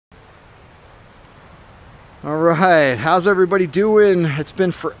Alright, how's everybody doing? It's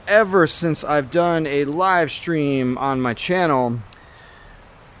been forever since I've done a live stream on my channel.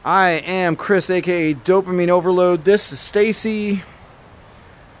 I am Chris, aka Dopamine Overload. This is Stacy.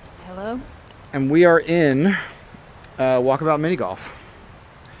 Hello. And we are in Walkabout Mini Golf.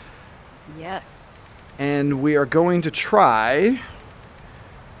 Yes. And we are going to try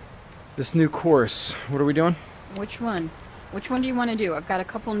this new course. What are we doing? Which one? Which one do you want to do? I've got a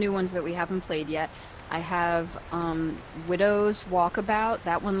couple new ones that we haven't played yet. I have Widow's Walkabout.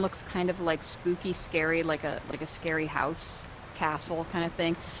 That one looks kind of like spooky, scary, like a scary house, castle kind of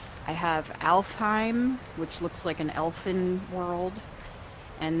thing. I have Alfheim, which looks like an elfin world.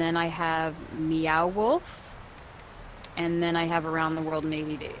 And then I have MEOW WOLF. And then I have Around the World in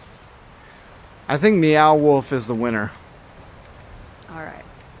 80 Days. I think MEOW WOLF is the winner. Alright.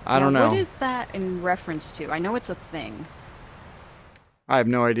 I don't know. What is that in reference to? I know it's a thing. I have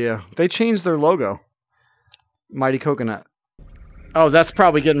no idea. They changed their logo. Mighty Coconut. Oh, that's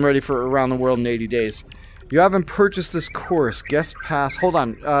probably getting ready for Around the World in 80 Days. You haven't purchased this course. Guest pass. Hold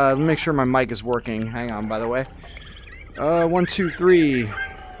on. Let me make sure my mic is working. Hang on, by the way. 1, 2, 3.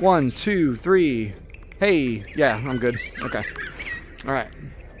 1, 2, 3. Hey. Yeah, I'm good. Okay. All right.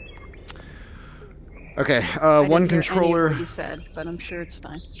 Okay. One controller. I didn't hear any of what you said, but I'm sure it's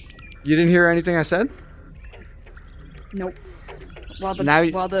fine. You didn't hear anything I said? Nope. While the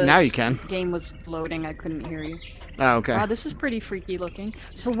now you can. Game was loading, I couldn't hear you. Oh, okay. Wow, this is pretty freaky looking.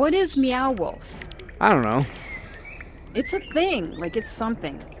 So what is MEOW WOLF? I don't know. It's a thing. Like, it's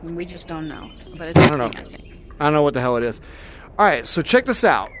something. We just don't know. But it's a thing, I think. I don't know what the hell it is. Alright, so check this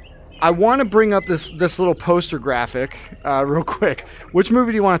out. I want to bring up this little poster graphic real quick. Which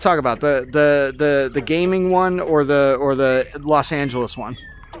movie do you want to talk about? The gaming one or the Los Angeles one?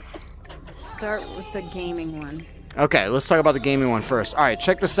 Start with the gaming one. Okay, let's talk about the gaming one first. All right,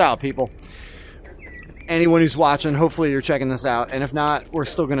 check this out, people. Anyone who's watching, hopefully you're checking this out. And if not, we're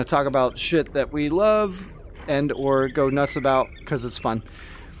still going to talk about shit that we love and or go nuts about because it's fun.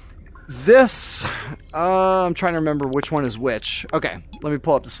 This, I'm trying to remember which one is which. Okay, let me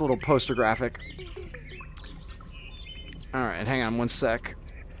pull up this little poster graphic. All right, hang on one sec.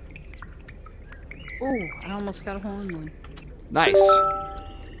 Ooh, I almost got a hole in one. Nice.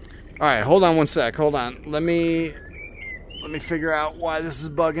 Alright, hold on one sec. Hold on. Let me figure out why this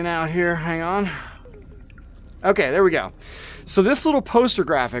is bugging out here. Hang on. Okay, there we go. So this little poster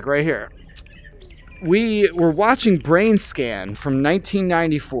graphic right here. We were watching Brainscan from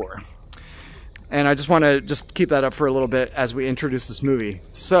 1994. And I just want to keep that up for a little bit as we introduce this movie.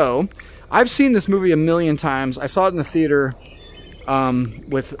 So, I've seen this movie a million times. I saw it in the theater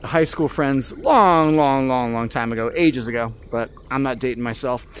with high school friends long time ago, ages ago, but I'm not dating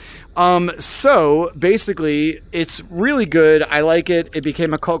myself. So basically it's really good. I like it. It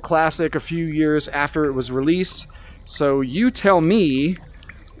became a cult classic a few years after it was released. So you tell me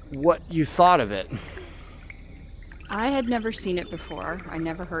what you thought of it. I had never seen it before. I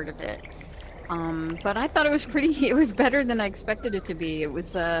never heard of it. But I thought it was better than I expected it to be. It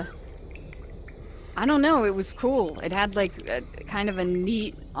was, I don't know, it was cool. It had like kind of a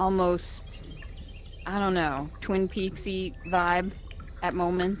neat, almost, I don't know, Twin Peaks-y vibe at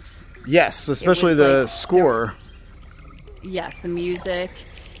moments. Yes, especially the like, score. Yes, the music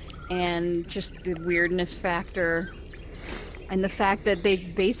and just the weirdness factor. And the fact that they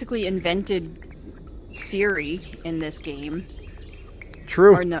basically invented Siri in this game.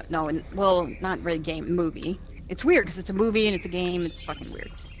 True. Or well, not really game, movie. It's weird because it's a movie and it's a game. It's fucking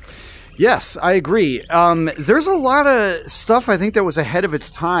weird. Yes, I agree. There's a lot of stuff I think that was ahead of its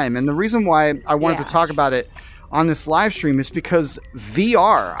time, and the reason why I wanted to talk about it on this live stream is because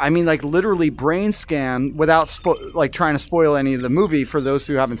VR, I mean, like literally Brainscan, without trying to spoil any of the movie for those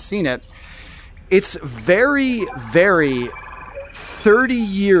who haven't seen it, it's very 30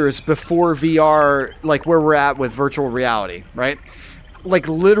 years before VR, like where we're at with virtual reality, right? Like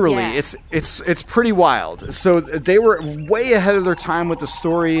literally, it's pretty wild. So they were way ahead of their time with the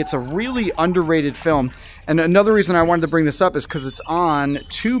story. It's a really underrated film. And another reason I wanted to bring this up is because it's on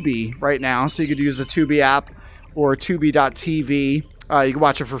Tubi right now. So you could use the Tubi app or Tubi.tv. You can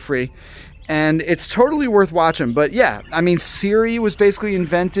watch it for free. And it's totally worth watching. But yeah, I mean, Siri was basically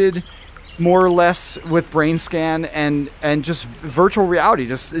invented more or less with Brainscan and just virtual reality.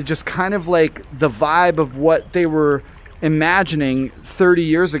 Just kind of like the vibe of what they were imagining 30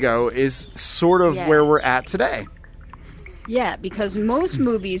 years ago is sort of where we're at today. Yeah, because most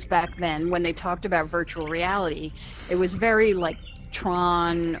movies back then, when they talked about virtual reality, it was very like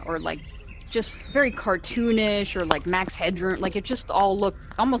Tron or like just very cartoonish or like Max Headroom. Like it just all looked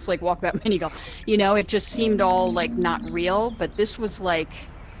almost like Walkabout Mini Golf. You know, it just seemed all like not real. But this was like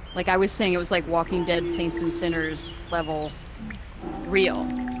Like I was saying, it was like Walking Dead Saints and Sinners level real.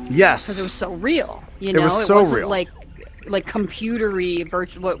 Yes. Because it was so real. You know, it was so wasn't real. like computery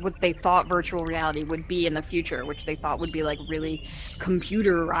what they thought virtual reality would be in the future, which they thought would be like really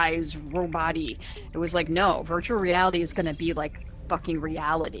computerized, robot-y. It was like, no, virtual reality is going to be like fucking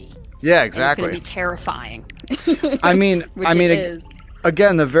reality. Yeah, exactly. And it's going to be terrifying. I mean, is.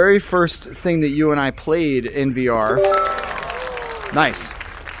 Again, the very first thing that you and I played in VR, nice,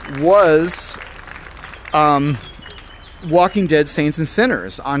 was Walking Dead Saints and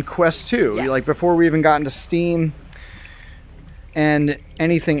Sinners on Quest 2. Yes. Like before we even got into Steam and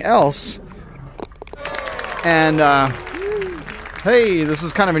anything else. And hey, this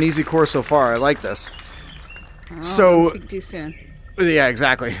is kind of an easy course so far. I like this. Oh, so don't speak too soon. Yeah,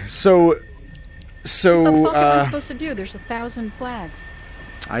 exactly. So what the fuck am I supposed to do? There's 1,000 flags.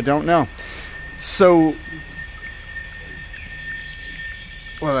 I don't know. So,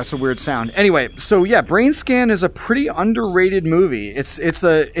 well, that's a weird sound. Anyway, so yeah, Brainscan is a pretty underrated movie.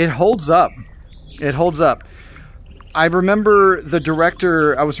 It holds up. It holds up. I remember the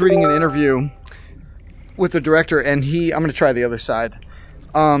director. I was reading an interview with the director, and I'm going to try the other side.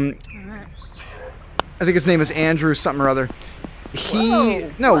 I think his name is Andrew something or other.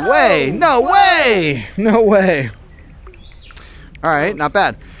 No way! All right, not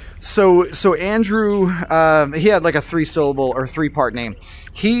bad. So Andrew, he had like a 3-syllable or 3-part name.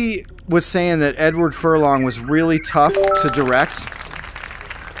 He was saying that Edward Furlong was really tough to direct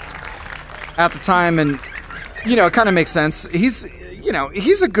at the time, and you know, it kind of makes sense. He's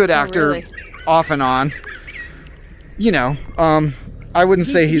a good actor, really? Off and on. You know, I wouldn't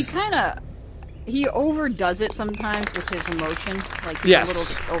say he's he overdoes it sometimes with his emotion, like he's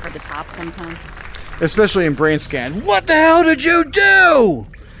a little over the top sometimes. Especially in Brainscan. What the hell did you do?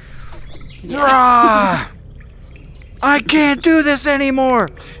 Yeah. I can't do this anymore.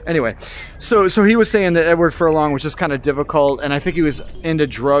 Anyway, so he was saying that Edward Furlong was just kind of difficult, and I think he was into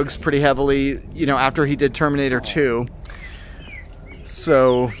drugs pretty heavily, you know, after he did Terminator 2.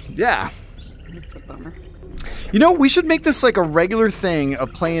 So, yeah. That's a bummer. You know, we should make this like a regular thing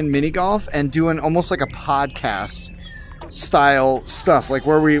of playing mini golf and doing almost like a podcast style stuff, like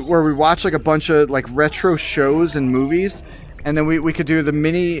where we watch like a bunch of like retro shows and movies, and then we could do the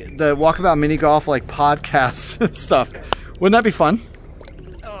Walkabout Mini Golf like podcast stuff. Wouldn't that be fun?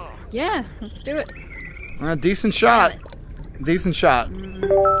 Oh. Yeah, let's do it. Decent shot. Decent shot.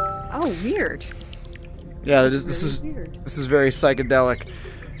 Oh, weird. Yeah, this is very psychedelic.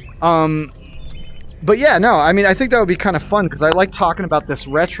 But yeah, no, I mean, I think that would be kind of fun because I like talking about this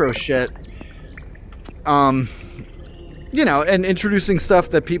retro shit. You know, and introducing stuff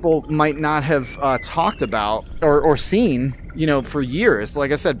that people might not have talked about or seen, you know, for years.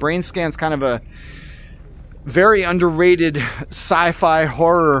 Like I said, Brainscan's kind of a very underrated sci-fi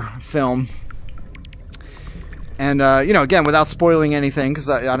horror film. And, you know, again, without spoiling anything, because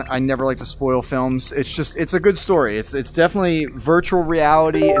I never like to spoil films, it's a good story. It's definitely virtual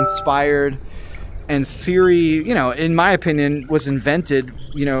reality inspired. And Siri, you know, in my opinion, was invented,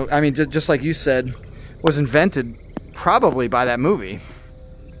 you know, I mean, just like you said, was invented probably by that movie.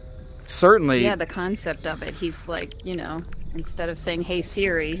 Certainly. Yeah, the concept of it. He's like, you know, instead of saying, hey,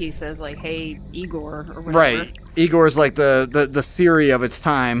 Siri, he says, like, hey, Igor, or whatever. Right. Igor's like the Siri of its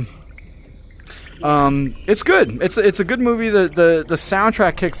time. It's good. It's a good movie. The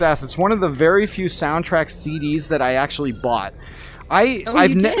soundtrack kicks ass. It's one of the very few soundtrack CDs that I actually bought. I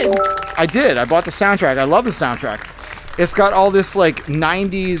did. I bought the soundtrack. I love the soundtrack. It's got all this like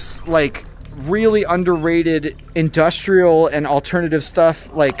 90s like really underrated industrial and alternative stuff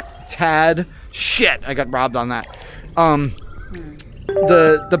like Tad. Shit, I got robbed on that.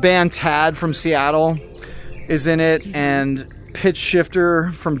 The band Tad from Seattle is in it, and Pitch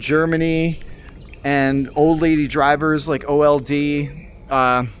Shifter from Germany, and Old Lady Drivers like OLD.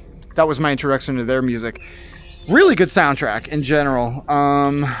 That was my introduction to their music. Really good soundtrack in general.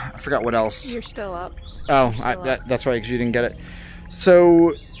 I forgot what else. You're still up. Oh, that's right, because you didn't get it.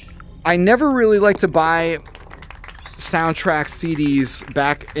 So, I never really liked to buy soundtrack CDs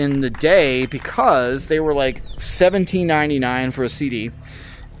back in the day because they were like $17.99 for a CD.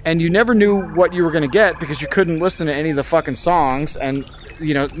 And you never knew what you were going to get because you couldn't listen to any of the fucking songs. And,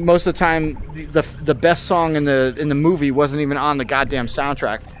 you know, most of the time, the best song in the movie wasn't even on the goddamn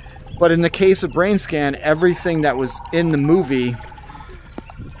soundtrack. But in the case of Brainscan, everything that was in the movie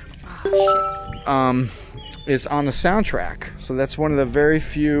is on the soundtrack. So that's one of the very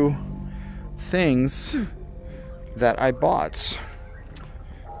few things that I bought.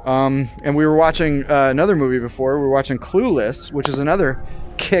 And we were watching another movie before. We were watching Clueless, which is another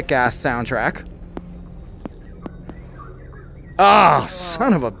kick-ass soundtrack. Oh,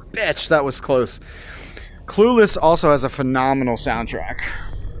 son of a bitch. That was close. Clueless also has a phenomenal soundtrack.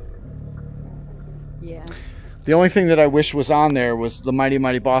 Yeah. The only thing that I wish was on there was the Mighty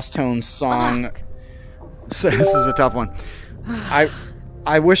Mighty Boss Tones song. So this is a tough one.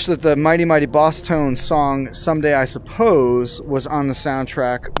 I wish that the Mighty Mighty Boss Tones song Someday I Suppose was on the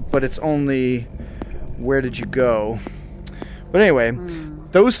soundtrack, but it's only Where Did You Go? But anyway,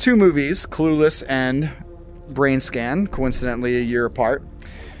 those two movies, Clueless and Brainscan, coincidentally a year apart,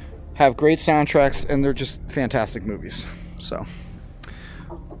 have great soundtracks, and they're just fantastic movies. So,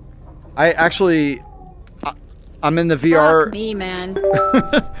 I'm in the VR. Fuck me, man.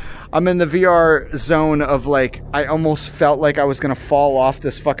 I'm in the VR zone of like, I almost felt like I was gonna fall off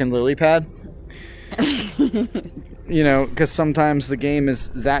this fucking lily pad. You know, because sometimes the game is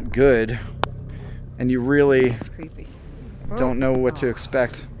that good, and you really That's creepy. don't know what to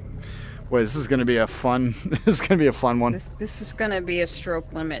expect. Boy, this is gonna be a fun. This is gonna be a fun one. This is gonna be a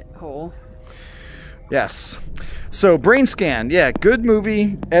stroke limit hole. Yes. So Brainscan, yeah, good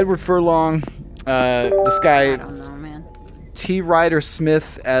movie. Edward Furlong. This guy. I don't know, man. T. Ryder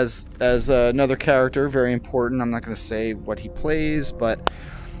Smith as another character, very important. I'm not going to say what he plays, but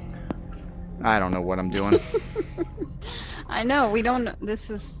I don't know what I'm doing. I know we don't.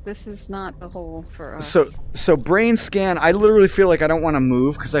 This is not the hole for us. So Brainscan, I literally feel like I don't want to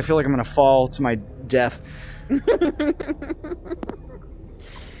move because I feel like I'm going to fall to my death.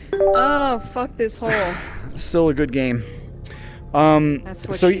 Oh, fuck this hole. Still a good game. That's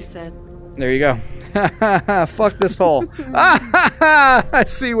what she said. There you go. Fuck this hole. I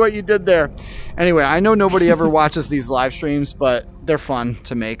see what you did there. Anyway, I know nobody ever watches these live streams, but they're fun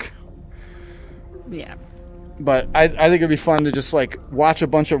to make. Yeah. But I think it'd be fun to just like watch a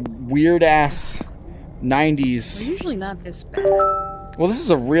bunch of weird ass 90s. They're usually not this bad. Well, this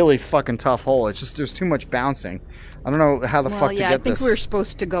is a really fucking tough hole. It's just there's too much bouncing. I don't know how the fuck to get this. I think we're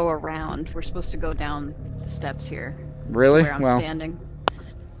supposed to go around. We're supposed to go down the steps here. Really? Where I'm standing.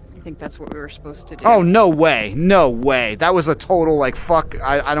 I think that's what we were supposed to do. Oh, no way. No way. That was a total, like, fuck,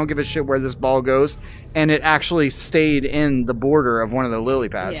 I don't give a shit where this ball goes. And it actually stayed in the border of one of the lily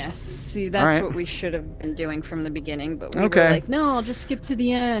pads. Yes. See, that's what we should have been doing from the beginning. But we were like, no, I'll just skip to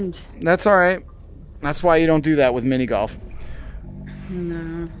the end. That's all right. That's why you don't do that with mini golf.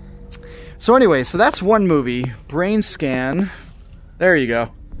 No. So anyway, so that's one movie. Brainscan. There you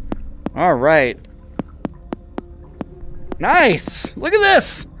go. All right. Nice. Look at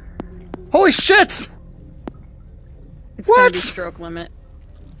this. Holy shit! It's gonna be stroke limit.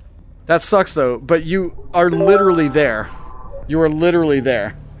 That sucks though, but you are literally there. You are literally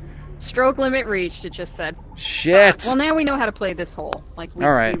there. Stroke limit reached, it just said. Shit! Well, now we know how to play this hole. Like, we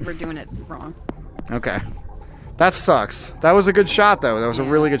were doing it wrong. Okay. That sucks. That was a good shot though. That was a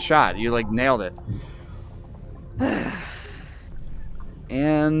really good shot. You like nailed it.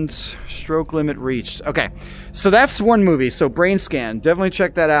 And stroke limit reached. Okay, so that's one movie. So Brainscan, definitely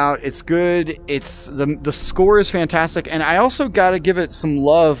check that out. It's good. It's the score is fantastic, and I also got to give it some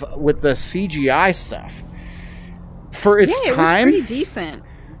love with the CGI stuff. For its time, it was pretty decent.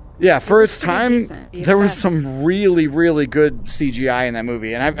 Yeah, for its time, there was some really, really good CGI in that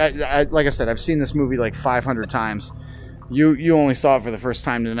movie. And I like I said, I've seen this movie like 500 times. You only saw it for the first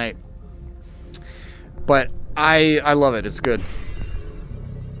time tonight, but I love it. It's good.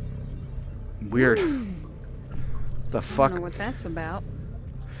 Weird. The fuck? I don't know what that's about.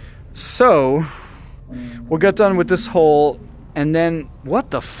 So, we'll get done with this hole, and then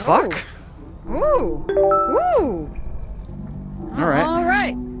what the fuck? Ooh. Ooh. All right. All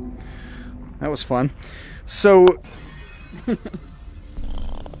right. That was fun. So,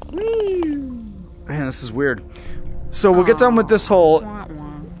 man, this is weird. So we'll get done with this hole,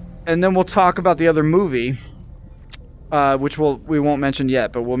 and then we'll talk about the other movie. Which we won't mention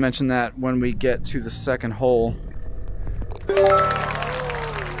yet, but we'll mention that when we get to the second hole.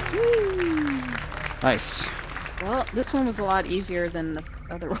 Nice. Well, this one was a lot easier than the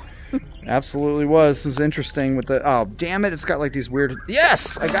other one. Absolutely was. It was interesting with the... Oh, damn it. It's got like these weird...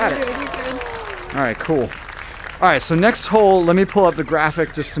 Yes! I got it. You're good. All right, cool. All right, so next hole, let me pull up the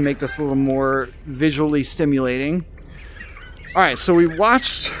graphic just to make this a little more visually stimulating. All right, so we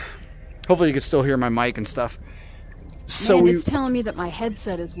watched... Hopefully you can still hear my mic and stuff. So Man, it's telling me that my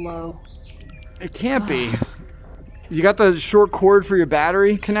headset is low. It can't be. You got the short cord for your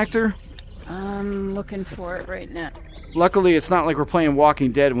battery connector? I'm looking for it right now. Luckily, it's not like we're playing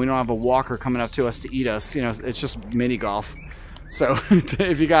Walking Dead and we don't have a walker coming up to us to eat us. You know, it's just mini golf. So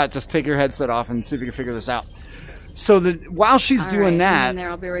if you got, just take your headset off and see if you can figure this out. So while she's doing that, there,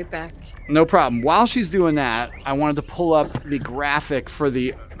 I'll be right back. No problem. While she's doing that, I wanted to pull up the graphic for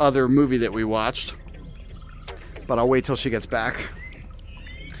the other movie that we watched. but I'll wait till she gets back.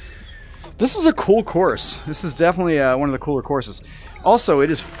 This is a cool course. This is definitely one of the cooler courses. Also, it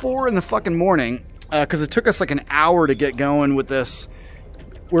is 4 in the fucking morning because it took us like an hour to get going with this.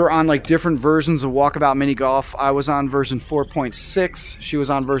 We're on like different versions of Walkabout Mini Golf. I was on version 4.6. She was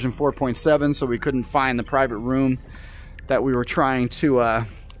on version 4.7, so we couldn't find the private room that we were trying to,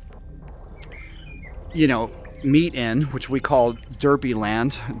 you know, meet in, which we called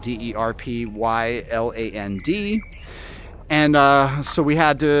Derpyland, D-E-R-P-Y-L-A-N-D. And so we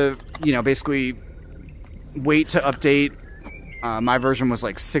had to, you know, basically wait to update. My version was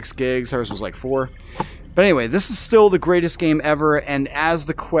like 6 gigs. Hers was like 4. But anyway, this is still the greatest game ever. And as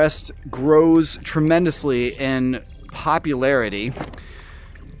the quest grows tremendously in popularity,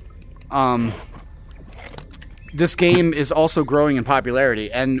 this game is also growing in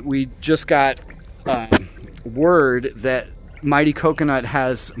popularity. And we just got word that Mighty Coconut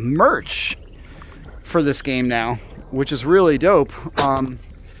has merch for this game now, which is really dope.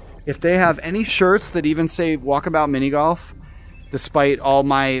 If they have any shirts that even say Walkabout Mini Golf, despite all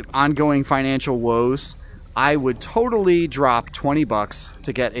my ongoing financial woes, I would totally drop $20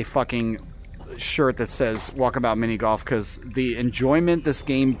 to get a fucking shirt that says Walkabout Mini Golf, because the enjoyment this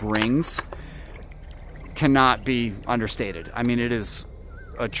game brings cannot be understated. I mean, it is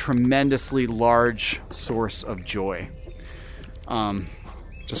a tremendously large source of joy.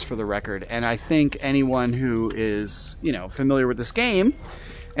 Just for the record. And I think anyone who is, you know, familiar with this game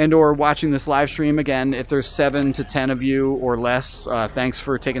and or watching this live stream, again, if there's 7 to 10 of you or less, thanks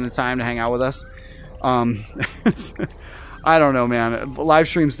for taking the time to hang out with us. I don't know, man. Live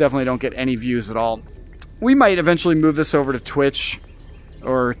streams definitely don't get any views at all. We might eventually move this over to Twitch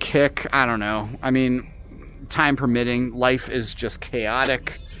or Kick. I don't know. I mean, time permitting. Life is just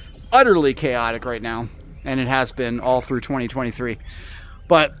chaotic. Utterly chaotic right now. And it has been all through 2023.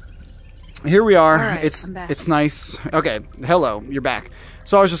 But here we are. Right, it's nice. Okay, hello, you're back.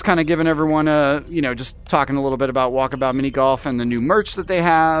 So I was just kind of giving everyone a, you know, just talking a little bit about Walkabout Mini Golf and the new merch that they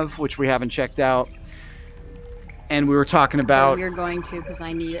have, which we haven't checked out. And we were talking about... You're going to, because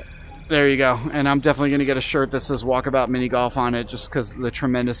I need it. There you go. And I'm definitely going to get a shirt that says Walkabout Mini Golf on it, just because of the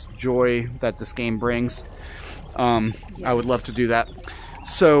tremendous joy that this game brings. Yes. I would love to do that.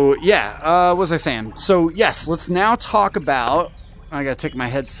 So, yeah, what was I saying? So, yes, let's now talk about... I gotta take my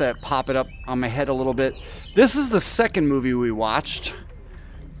headset, pop it up on my head a little bit. This is the second movie we watched.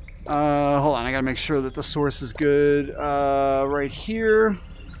 Hold on, I gotta make sure that the source is good. Right here.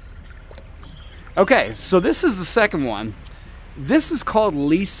 Okay, so this is the second one. This is called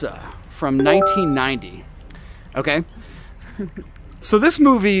Lisa from 1990. Okay? So this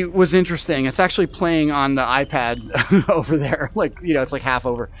movie was interesting. It's actually playing on the iPad over there. Like, you know, it's like half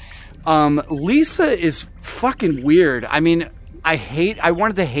over. Lisa is fucking weird. I mean... I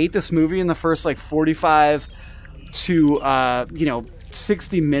wanted to hate this movie in the first like 45 to you know,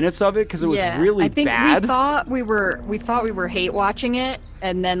 60 minutes of it because it was really bad. I think we thought we were hate watching it,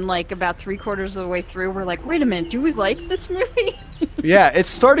 and then like about 3/4 of the way through we're like, wait a minute, do we like this movie? Yeah, it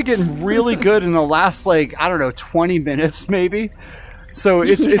started getting really good in the last like, I don't know, 20 minutes maybe. So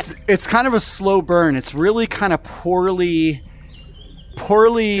it's kind of a slow burn. It's really kind of poorly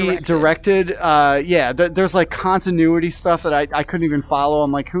directed. Yeah, there's like continuity stuff that I couldn't even follow.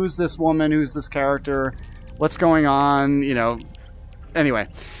 I'm like, who's this woman? Who's this character? What's going on? You know. Anyway,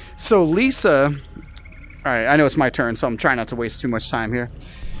 so Lisa. All right, I know it's my turn, so I'm trying not to waste too much time here.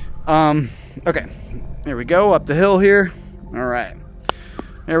 Okay, there we go, up the hill here. All right,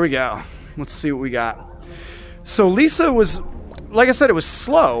 there we go. Let's see what we got. So Lisa was, like I said, it was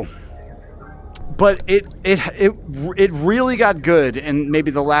slow. But it really got good in maybe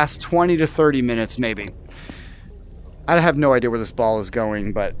the last 20 to 30 minutes, maybe. I have no idea where this ball is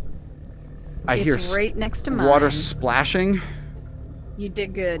going, but I hear right next to mine. Water splashing. You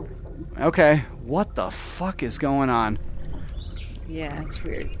did good. Okay, what the fuck is going on? Yeah, it's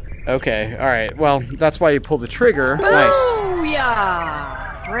weird. Okay, all right. Well, that's why you pull the trigger. Oh, nice.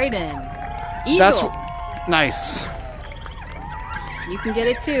 Yeah, right in. Eagle. That's nice. You can get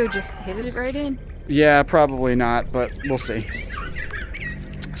it too. Just hit it right in. Yeah, probably not, but we'll see.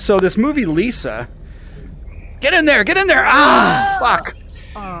 So this movie, Lisa... Get in there! Get in there! Ah! Fuck!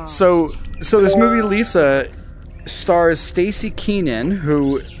 Oh. So this movie, Lisa, stars Stacy Keenan,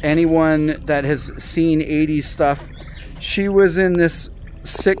 who anyone that has seen 80s stuff, she was in this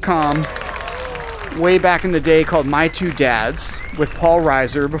sitcom way back in the day called My Two Dads with Paul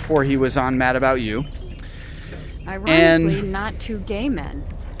Reiser before he was on Mad About You. Ironically, not two gay men.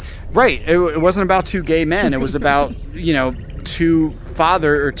 Right. It wasn't about two gay men. It was about, you know, two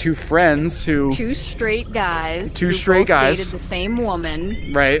friends who... Two straight guys. Two straight guys. Dated the same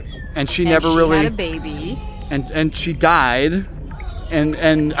woman. Right. And she never really... had a baby. and she died.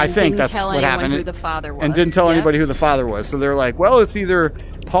 And I think that's what happened. Who the father was. And didn't tell anybody who the father was. So they're like, well, it's either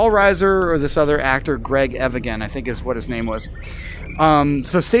Paul Reiser or this other actor, Greg Evigan, I think is what his name was.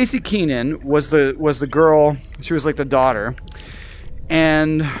 So Stacy Keenan was the girl. She was like the daughter.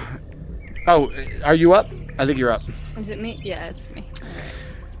 And oh, are you up? I think you're up. Is it me? Yeah, it's me. All right.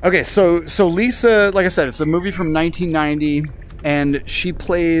 Okay, so Lisa, like I said, it's a movie from 1990. And she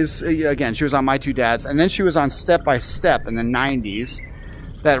plays, again, she was on My Two Dads, and then she was on Step by Step in the 90s.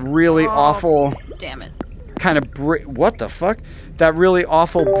 That really awful... Damn it. Kind of... what the fuck? That really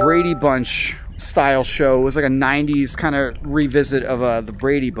awful Brady Bunch style show. It was like a 90s kind of revisit of the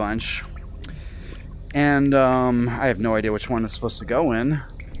Brady Bunch. And I have no idea which one it's supposed to go in.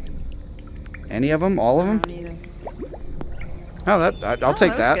 Any of them? All of them? I don't Oh, I'll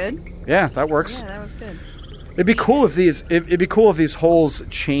take that. That was good. Yeah, that works. Yeah, that was good. It'd be cool if these holes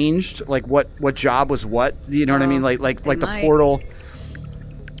changed, like what job was what. You know what I mean? Like the portal.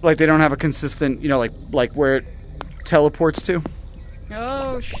 Like they don't have a consistent, you know, like where it teleports to.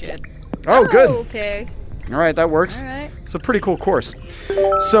 Oh shit. Oh, good. Okay. All right, that works. All right. It's a pretty cool course.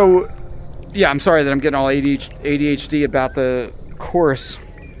 So, yeah, I'm sorry that I'm getting all ADHD about the course.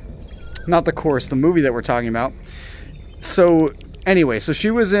 Not the course, the movie that we're talking about. So, anyway, so she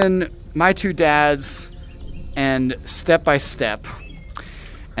was in My Two Dads and Step by Step.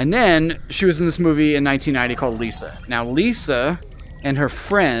 And then she was in this movie in 1990 called Lisa. Now, Lisa and her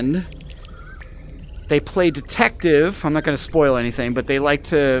friend, they play detective. I'm not going to spoil anything, but they like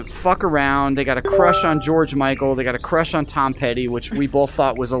to fuck around. They got a crush on George Michael. They got a crush on Tom Petty, which we both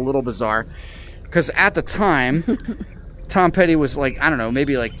thought was a little bizarre. Because at the time, Tom Petty was like, I don't know,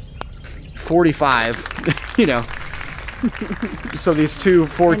 maybe like 45, you know. So these two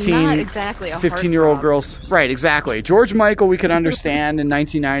 14, exactly 15-year-old girls. Right, exactly. George Michael, we could understand in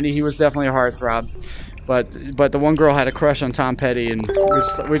 1990. He was definitely a heartthrob. But the one girl had a crush on Tom Petty, and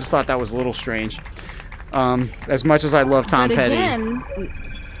we just thought that was a little strange. As much as I love Tom Petty. Again,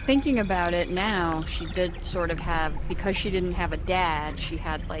 thinking about it now, she did sort of have, because she didn't have a dad, she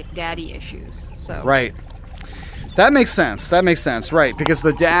had like daddy issues. So right. That makes sense. That makes sense. Right, because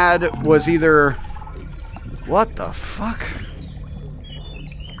the dad was either... What the fuck?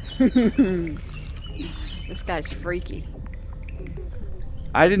 This guy's freaky.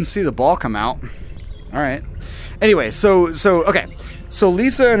 I didn't see the ball come out. All right. Anyway, so okay. So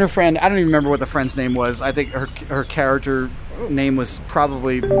Lisa and her friend, I don't even remember what the friend's name was. I think her character name was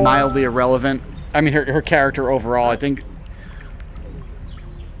probably mildly irrelevant. I mean, her character overall, I think.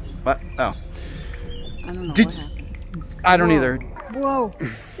 What? Oh. I don't know what happened. I don't either. Whoa.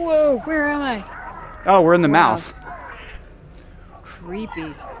 Whoa, where am I? Oh, we're in the mouth.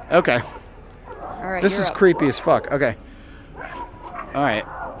 Creepy. Okay. All right. This is creepy as fuck. Okay. All right.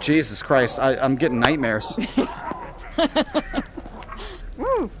 Jesus Christ, I'm getting nightmares.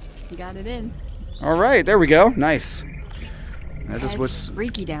 Woo! You got it in. All right, there we go. Nice. That is what's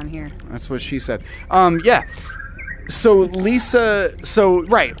freaky down here. That's what she said. Yeah. So Lisa,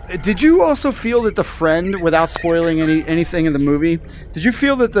 right. Did you also feel that the friend, without spoiling anything in the movie, did you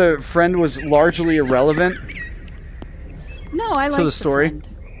feel that the friend was largely irrelevant? No, I like the story. Friend.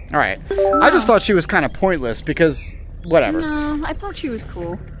 All right. No. I just thought she was kind of pointless because whatever. No, I thought she was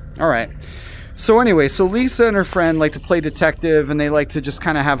cool. All right. So anyway, so Lisa and her friend like to play detective, and they like to just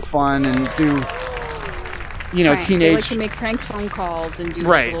kind of have fun and do, you know, teenage... They like to make prank phone calls and do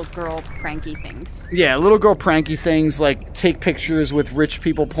like little girl pranky things. Yeah, little girl pranky things, like take pictures with rich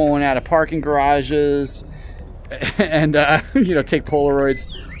people pulling out of parking garages and, you know, take Polaroids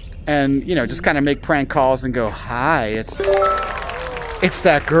and, you know, just kind of make prank calls and go, hi, it's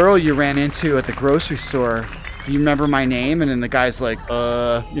that girl you ran into at the grocery store. Do you remember my name? And then the guy's like,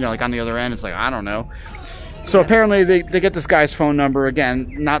 you know, like on the other end, it's like, I don't know. So apparently they get this guy's phone number,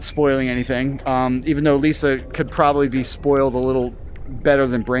 again, not spoiling anything, even though Lisa could probably be spoiled a little better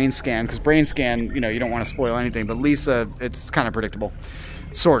than Brainscan, because Brainscan, you know, you don't want to spoil anything, but Lisa, it's kind of predictable.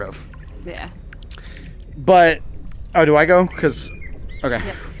 Sort of. Yeah. But, oh, do I go? Because, okay.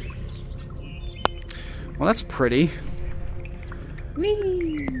 Yep. Well, that's pretty.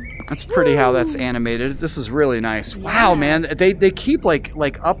 Whee! That's pretty how that's animated. This is really nice. Yeah. Wow, man. They keep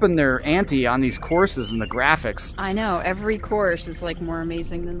like upping their ante on these courses and the graphics. I know. Every course is like more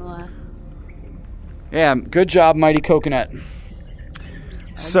amazing than the last. Yeah, good job, Mighty Coconut.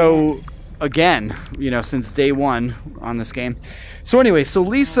 So, again, you know, since day one on this game. So anyway, so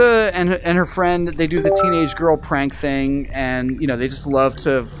Lisa and her friend, they do the teenage girl prank thing, and, you know, they just love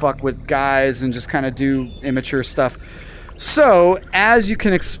to fuck with guys and just kind of do immature stuff. So, as you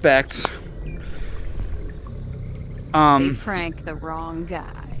can expect, they prank the wrong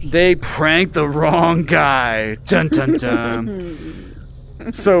guy. They pranked the wrong guy. Dun dun dun.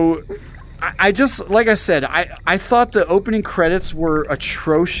 So, I just, like I said, I thought the opening credits were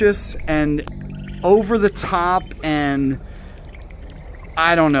atrocious and over the top, and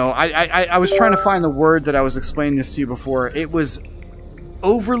I don't know. I was trying to find the word that I was explaining this to you before. It was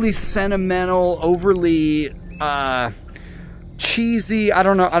overly sentimental, overly cheesy. I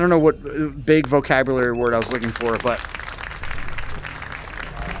don't know what big vocabulary word I was looking for, but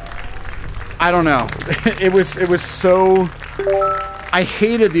I don't know. It was so. I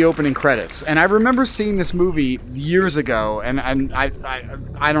hated the opening credits, and I remember seeing this movie years ago, and I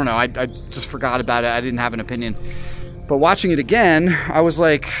don't know. I just forgot about it. I didn't have an opinion, but watching it again, I was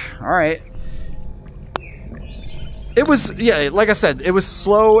like, all right. It was, yeah, like I said, it was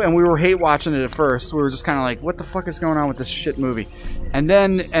slow, and we were hate watching it at first. We were just kind of like, what the fuck is going on with this shit movie? And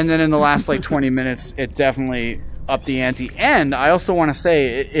then in the last like 20 minutes, it definitely upped the ante. And I also want to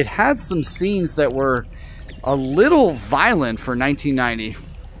say it had some scenes that were a little violent for 1990.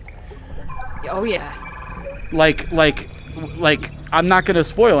 Oh yeah. Like I'm not going to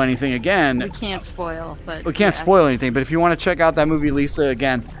spoil anything again. We can't spoil, but we can't spoil anything. But if you want to check out that movie, Lisa,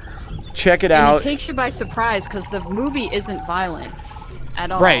 again, check it out. It takes you by surprise because the movie isn't violent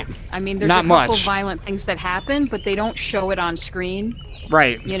at all. Right. I mean, there's not a couple much violent things that happen, but they don't show it on screen.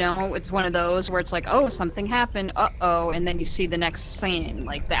 Right. You know, it's one of those where it's like, oh, something happened, uh-oh, and then you see the next scene,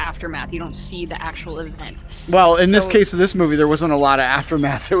 like the aftermath. You don't see the actual event. Well, in this case of this movie, there wasn't a lot of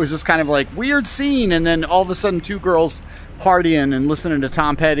aftermath. It was just kind of like, weird scene, and then all of a sudden two girls partying and listening to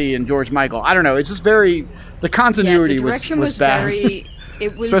Tom Petty and George Michael. I don't know. It's just very... The continuity was bad.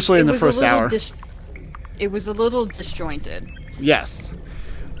 It was, especially in the first hour. It was a little disjointed. Yes.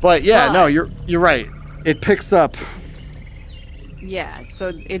 But, yeah, no, you're right. It picks up... Yeah,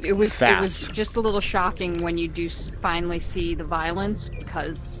 so it was just a little shocking when you do finally see the violence,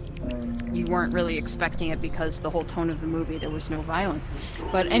 because you weren't really expecting it, because the whole tone of the movie, there was no violence.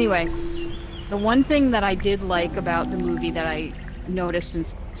 But anyway, the one thing that I did like about the movie that I noticed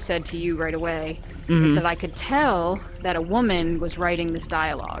and said to you right away is that I could tell that a woman was writing this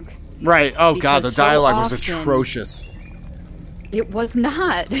dialogue. Right. Oh god, the dialogue was atrocious. It was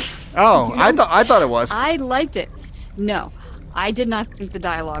not. Oh, I thought it was. I liked it. No. I did not think the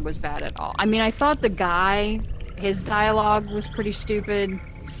dialogue was bad at all. I mean, I thought the guy, his dialogue was pretty stupid,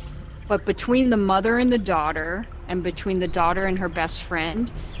 but between the mother and the daughter, and between the daughter and her best friend,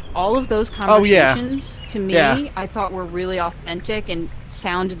 all of those conversations, to me, I thought were really authentic and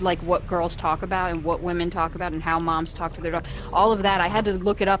sounded like what girls talk about and what women talk about and how moms talk to their daughter. All of that, I had to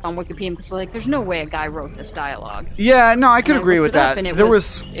look it up on Wikipedia because, like, there's no way a guy wrote this dialogue. Yeah, no, I could agree with that.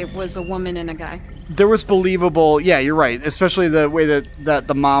 It was a woman and a guy. There was believable, yeah, you're right, especially the way that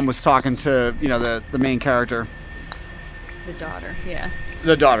the mom was talking to, you know, the main character. The daughter, yeah.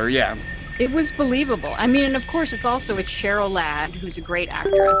 The daughter, yeah. It was believable. I mean, and of course, it's Cheryl Ladd, who's a great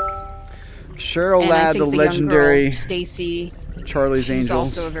actress. Cheryl Ladd, the legendary Stacy, Charlie's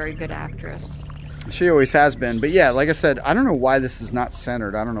Angels. She's also a very good actress. She always has been. But yeah, like I said, I don't know why this is not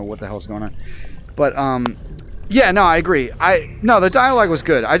centered. I don't know what the hell's going on. But yeah, no, I agree. No, the dialogue was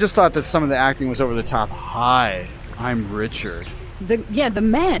good. I just thought that some of the acting was over the top. Hi, I'm Richard. The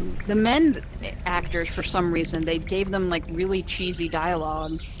men actors, for some reason, they gave them like really cheesy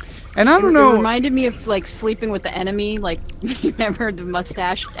dialogue. And I don't know. It reminded me of like Sleeping with the Enemy. Like, you remember the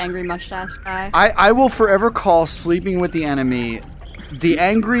angry mustache guy? I will forever call Sleeping with the Enemy. The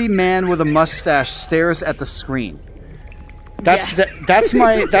angry man with a mustache stares at the screen. That's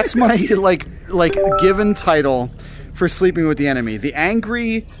my like given title for Sleeping with the Enemy. The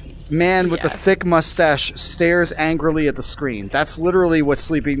angry man with the thick mustache stares angrily at the screen. That's literally what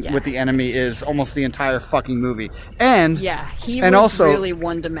Sleeping with the Enemy is almost the entire fucking movie. And he was also really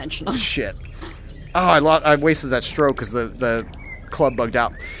one-dimensional. Shit. Oh, I wasted that stroke because the club bugged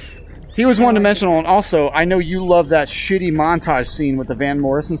out. He was one-dimensional, and also, I know you love that shitty montage scene with the Van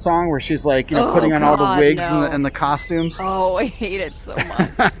Morrison song where she's like, you know, putting on all the wigs and the costumes. Oh, I hate it so much.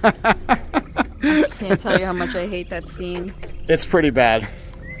 I can't tell you how much I hate that scene. It's pretty bad.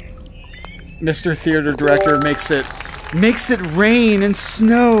 Mr. Theater Director makes it rain and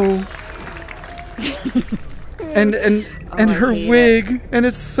snow. and her wig, and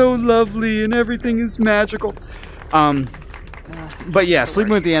it's so lovely, and everything is magical. But yeah,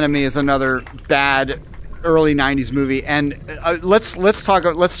 Sleeping with the Enemy is another bad early '90s movie, and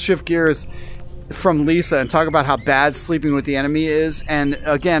let's shift gears from Lisa and talk about how bad Sleeping with the Enemy is. And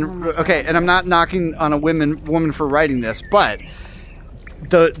again, okay, and I'm not knocking on a woman for writing this, but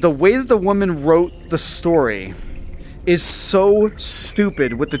the way that the woman wrote the story is so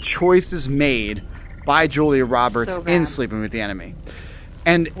stupid with the choices made by Julia Roberts in Sleeping with the Enemy.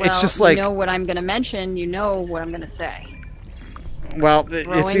 And Well, it's just like, you know what I'm going to mention. You know what I'm going to say. well,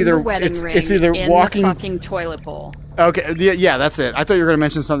 it's either the wedding ring it's either in Walking. the fucking toilet bowl. Okay, yeah, that's it. I thought you were going to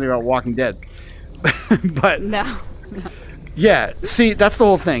mention something about Walking Dead, but No. yeah. See, that's the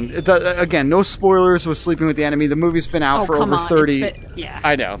whole thing. Again, no spoilers with Sleeping with the Enemy. The movie's been out for over 30. Yeah.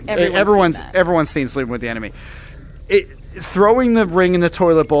 I know. Everyone's seen Sleeping with the Enemy. Throwing the ring in the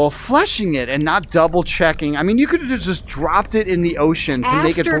toilet bowl, flushing it, and not double checking. I mean, you could have just dropped it in the ocean to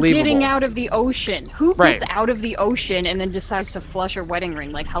make it believable. After getting out of the ocean, who Right. gets out of the ocean and then decides to flush a wedding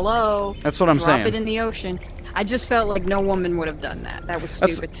ring? Like, hello. That's what I'm saying. Drop it in the ocean. I just felt like no woman would have done that. That was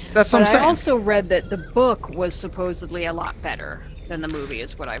stupid. That's what I'm saying. I also read that the book was supposedly a lot better than the movie,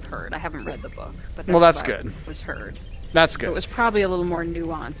 is what I've heard. I haven't read the book, but that's what good. Was heard. That's So good. it was probably a little more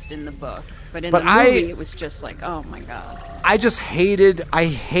nuanced in the book, but in the movie, it was just like, oh my god. I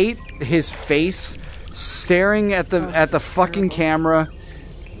hate his face staring at the fucking camera.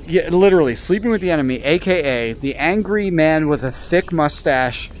 Yeah, literally, Sleeping with the Enemy, aka the angry man with a thick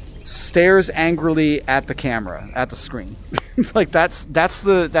mustache, stares angrily at the camera, at the screen. It's like that's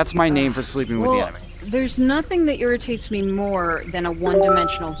my name for Sleeping with the Enemy. There's nothing that irritates me more than a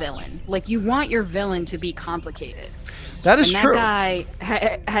one-dimensional villain. Like, you want your villain to be complicated. That is true. And that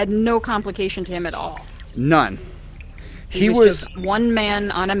guy had no complication to him at all. None. He was just one man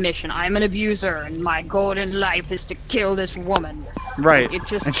on a mission. I'm an abuser, and my goal in life is to kill this woman. Right.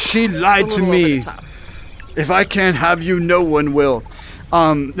 And she lied to me. If I can't have you, no one will.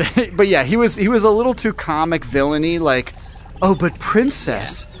 But yeah, he was a little too comic villainy. Like, oh, but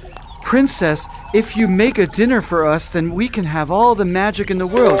princess, if you make a dinner for us, then we can have all the magic in the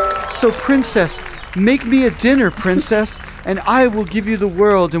world. So princess, make me a dinner, princess, and I will give you the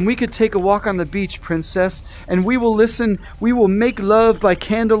world, and we could take a walk on the beach, princess, and we will make love by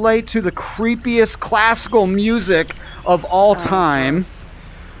candlelight to the creepiest classical music of all time.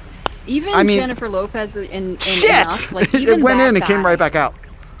 Even Jennifer Lopez in shit! Enough, like, even it went in and guy, came right back out.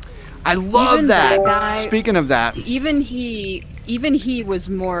 I love that. Guy, speaking of that, even he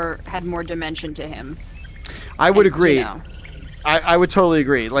had more dimension to him. I would agree. You know. I would totally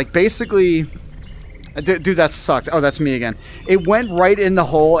agree. Like, basically, dude, that sucked. Oh, that's me again. It went right in the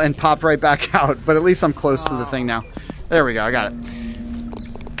hole and popped right back out, but at least I'm close to the thing now. There we go. I got it.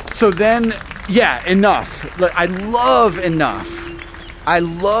 So then, yeah, Enough. Like, I love Enough. I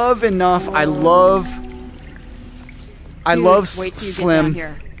love wait till you Slim. Get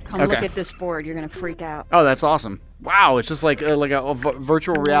down here. Come look at this board. You're gonna freak out. Oh, that's awesome. Wow, it's just like a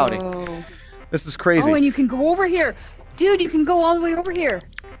virtual reality. Whoa. This is crazy. Oh, and you can go over here. Dude, you can go all the way over here.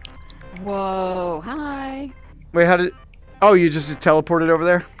 Whoa, hi. Wait, how did... Oh, you just teleported over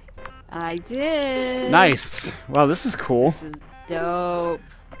there? I did. Nice. Wow, this is cool. This is dope.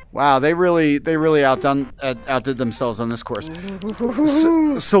 Wow, they really outdid themselves on this course.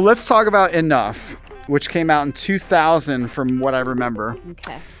 So let's talk about Enough, which came out in 2000 from what I remember.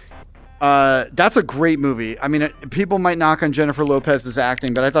 Okay. That's a great movie. I mean, people might knock on Jennifer Lopez's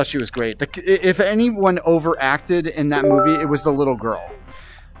acting, but I thought she was great. If anyone overacted in that movie, it was the little girl.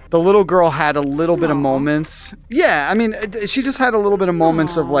 The little girl had a little bit of moments. Yeah, I mean, she just had a little bit of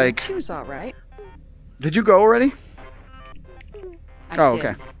moments of like... She was all right. Did you go already? I oh, did.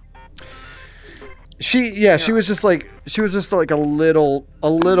 okay. She was just like a little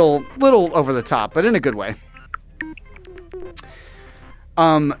over the top, but in a good way.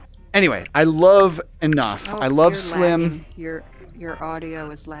 Anyway, I love Enough. Oh, I love you're Slim. lagging. Your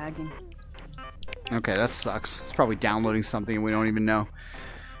audio is lagging. Okay, that sucks. It's probably downloading something and we don't even know.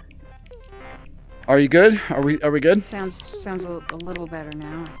 Are you good? Are we good? Sounds a little better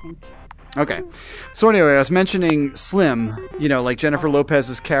now, I think. Okay. So anyway, I was mentioning Slim, you know, like Jennifer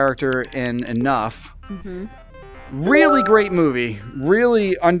Lopez's character in Enough. Mm-hmm. Really great movie.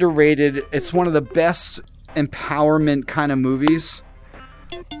 Really underrated. It's one of the best empowerment kind of movies.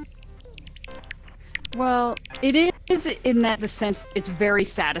 Well, it is in that the sense it's very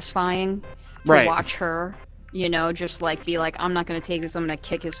satisfying to watch her, you know, just like be like, I'm not going to take this, I'm going to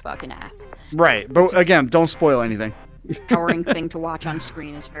kick his fucking ass. Right. But again, don't spoil anything. Empowering thing to watch on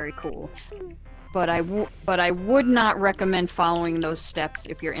screen is very cool. But I would not recommend following those steps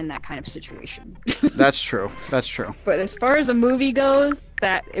if you're in that kind of situation. That's true. That's true. But as far as a movie goes,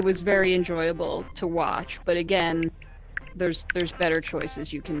 that it was very enjoyable to watch. But again, there's better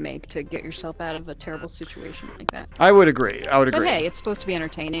choices you can make to get yourself out of a terrible situation like that. I would agree. But hey, it's supposed to be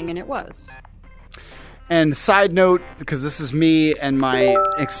entertaining, and it was. And side note, because this is me and my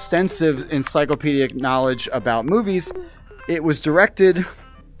extensive encyclopedic knowledge about movies, it was directed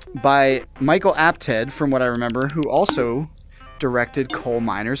by Michael Apted, from what I remember, who also directed Coal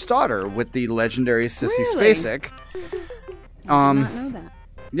Miner's Daughter with the legendary Sissy Spacek. I did not know that.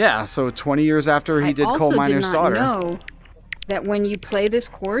 Yeah, so 20 years after he did Coal Miner's Daughter. I also did not know that when you play this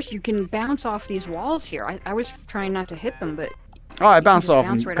course, you can bounce off these walls here. I was trying not to hit them, but... Oh, I bounced off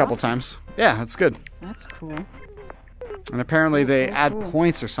them a couple times. Yeah, that's good. That's cool. And apparently they add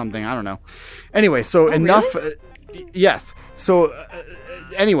points or something. I don't know. Anyway, so enough... Really? Yes. So,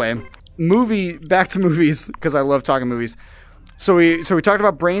 anyway, back to movies, because I love talking movies. So we talked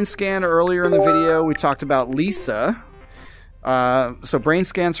about Brainscan earlier in the video. We talked about Lisa. So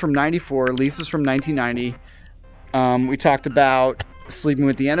Brainscan's from 94. Lisa's from 1990. We talked about Sleeping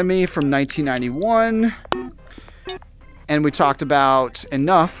with the Enemy from 1991. And we talked about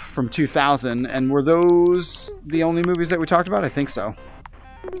Enough from 2000. And were those the only movies that we talked about? I think so.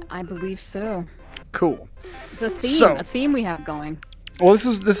 I believe so. Cool. It's a theme we have going. Well, this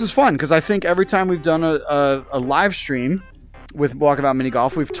is fun, because I think every time we've done a live stream with Walkabout Mini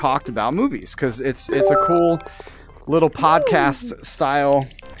Golf, we've talked about movies, because it's a cool little podcast style.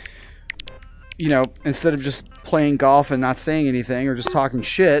 You know, instead of just playing golf and not saying anything or just talking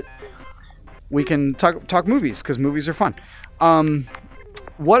shit, we can talk movies, because movies are fun.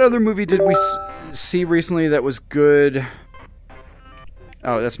 What other movie did we see recently that was good?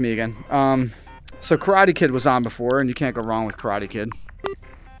 Oh, that's me again. So Karate Kid was on before, and you can't go wrong with Karate Kid.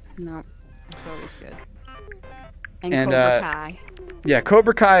 No, it's always good. And Cobra Kai. Yeah,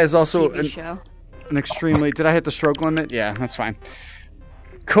 Cobra Kai is also an extremely... Did I hit the stroke limit? Yeah, that's fine.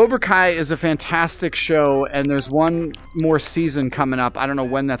 Cobra Kai is a fantastic show, and there's one more season coming up. I don't know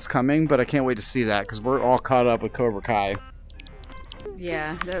when that's coming, but I can't wait to see that, because we're all caught up with Cobra Kai.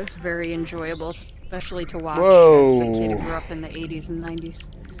 Yeah, that was very enjoyable, especially to watch Whoa. as a kid who grew up in the 80s and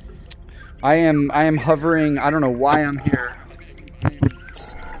 90s. I am hovering. I don't know why I'm here.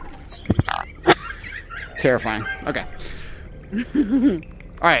 Terrifying. Okay.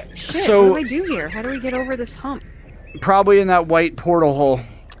 All right. Shit, so what do I do here? How do we get over this hump? Probably in that white portal hole.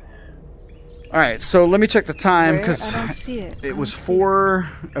 All right. So let me check the time, because I don't see it. It was 4.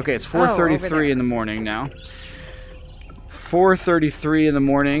 Okay, it's 4:33 in the morning now. 4:33 in the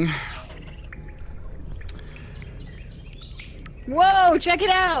morning. Whoa! Check it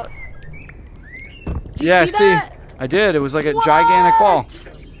out. Yeah, see, I did. It was like a gigantic ball.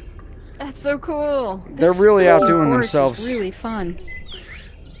 That's so cool. They're really outdoing themselves. It's really fun.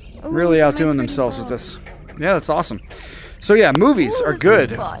 Ooh, really outdoing themselves with this. Yeah, that's awesome. So yeah, movies are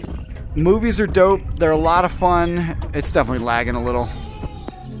good. Movies are dope. They're a lot of fun. It's definitely lagging a little.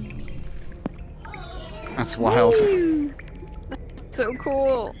 That's wild. Woo. That's so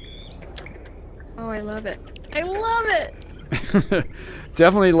cool. Oh, I love it. I love it.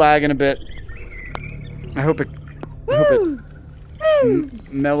 Definitely lagging a bit. I hope it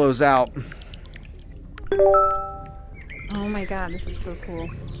mellows out. Oh my god, this is so cool.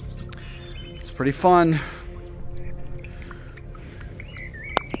 It's pretty fun.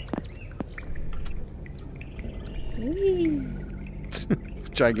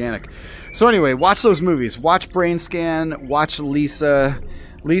 Gigantic. So anyway, watch those movies. Watch Brainscan. Watch Lisa.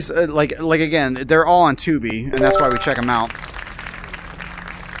 Lisa, like again, they're all on Tubi, and that's why we check them out.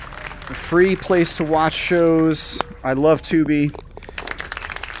 A free place to watch shows. I love Tubi.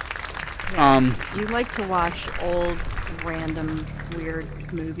 Yeah, you like to watch old, random, weird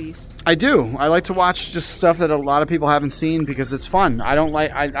movies. I do. I like to watch just stuff that a lot of people haven't seen because it's fun. I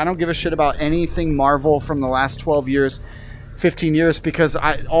don't give a shit about anything Marvel from the last 12 years, 15 years, because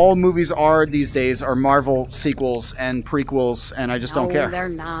all movies are these days are Marvel sequels and prequels, and I just don't care. They're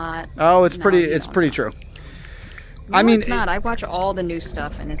not. Oh, it's pretty true. No, I mean, it's not. I watch all the new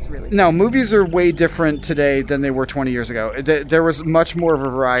stuff, and it's really no. Movies are way different today than they were 20 years ago. There was much more of a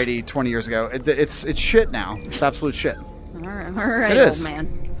variety 20 years ago. It's shit now. It's absolute shit. All right, it is. Old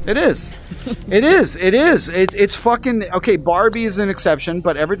man. It is. It is. It is. It's fucking okay. Barbie is an exception,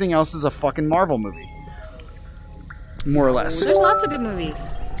 but everything else is a fucking Marvel movie, more or less. There's lots of good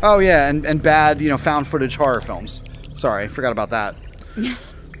movies. Oh yeah, and bad, found footage horror films. Sorry, forgot about that.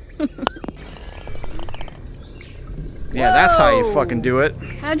 Yeah, that's how you fucking do it.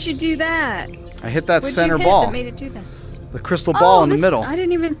 How'd you do that? I hit that What'd center you hit ball. that made it do that? The crystal ball in the middle. I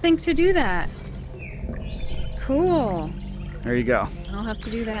didn't even think to do that. Cool. There you go. I'll have to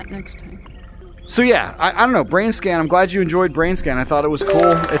do that next time. So yeah, I don't know, Brainscan. I'm glad you enjoyed Brainscan. I thought it was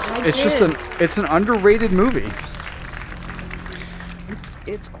cool. It's an underrated movie.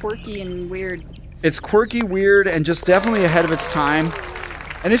 It's quirky and weird. It's quirky, weird, and just definitely ahead of its time.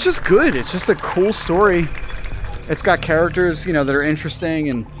 And it's just good. It's just a cool story. It's got characters, that are interesting,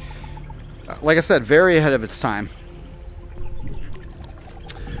 and like I said, very ahead of its time.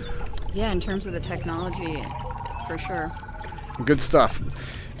 Yeah, in terms of the technology, for sure. Good stuff.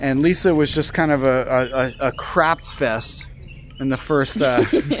 And Lisa was just kind of a crap fest. in the first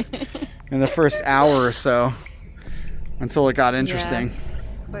hour or so until it got interesting. Yeah,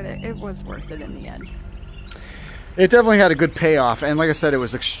 but it was worth it in the end. It definitely had a good payoff, and like I said, it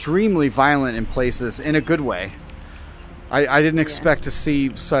was extremely violent in places in a good way. I didn't expect to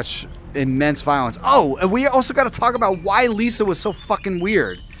see such immense violence. Oh, and we also got to talk about why Lisa was so fucking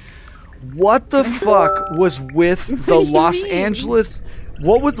weird. What the fuck was with the Los Angeles?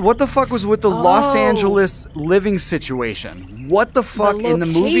 What the fuck was with the Los Angeles living situation? What the fuck in the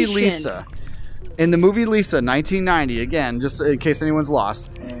movie Lisa? In the movie Lisa, 1990, again, just in case anyone's lost.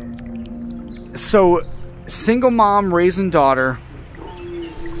 So, single mom raising daughter.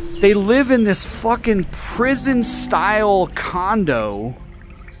 They live in this fucking prison-style condo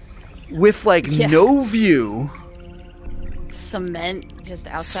with, like, no view. Cement just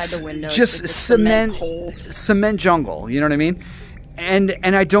outside the window. Just cement jungle, you know what I mean? And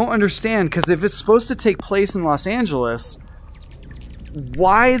I don't understand, because if it's supposed to take place in Los Angeles,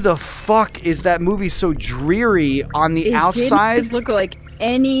 why the fuck is that movie so dreary on the outside? It didn't look like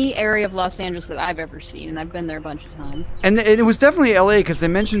any area of Los Angeles that I've ever seen, and I've been there a bunch of times. And it was definitely LA, because they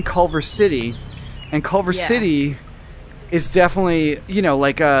mentioned Culver City, and Culver City is definitely, you know,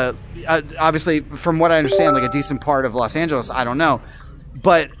 like obviously from what I understand, like a decent part of Los Angeles. I don't know,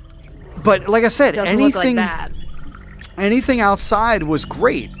 but like I said, anything outside was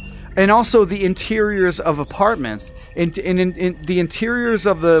great. And also the interiors of apartments, in the interiors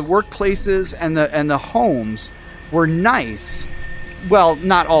of the workplaces and the homes were nice. Well,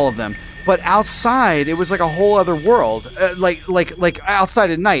 not all of them, but outside it was like a whole other world. Like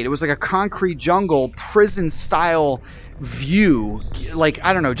outside at night, it was like a concrete jungle, prison style view. Like,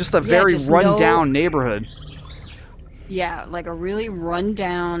 I don't know, just a very run down neighborhood. Yeah, like a really run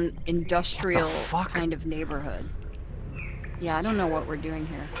down industrial kind of neighborhood. Yeah, I don't know what we're doing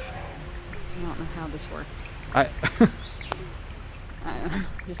here. I don't know how this works.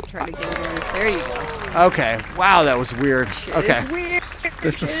 Just try to get it. There you go. Okay. Wow, that was weird. Okay. It's weird.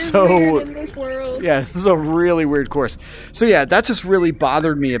 This is so weird in this world. Yeah, this is a really weird course. So yeah, that just really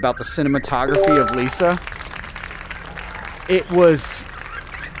bothered me about the cinematography of Lisa. It was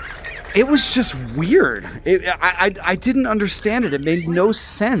just weird. I didn't understand it. It made no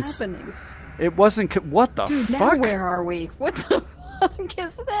sense. What's happening? It wasn't. What the Dude, fuck? Now where are we? What the fuck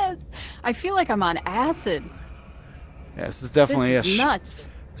is this? I feel like I'm on acid. Yeah, this is definitely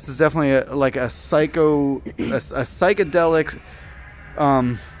nuts. This is definitely a psychedelic.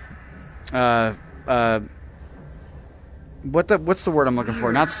 What's the word I'm looking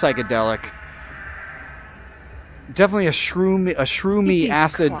for? Not psychedelic. Definitely a shroomy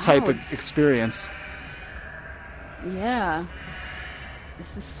acid type of experience. Yeah.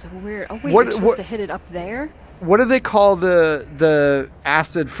 This is so weird. Oh wait, you're supposed to hit it up there? What do they call the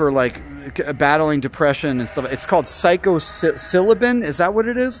acid for, like, battling depression and stuff? It's called psilocybin. Is that what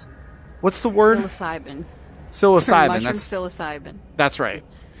it is? What's the word? Psilocybin. Psilocybin. That's psilocybin. That's right.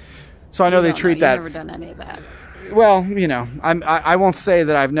 So I know they treat that. You've never done any of that. Well, you know, I won't say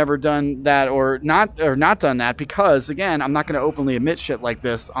that I've never done that or not done that, because again, I'm not going to openly admit shit like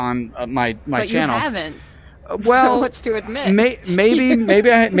this on my but channel. You haven't. Well, so what's to admit? maybe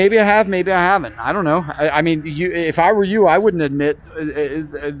I have, maybe I haven't. I don't know. I mean, if I were you, I wouldn't admit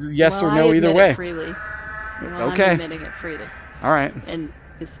yes or no either way. It freely. Well, okay. I'm admitting it freely. All right. And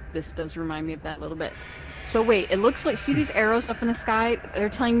this does remind me of that a little bit. So wait, it looks like, see these arrows up in the sky? They're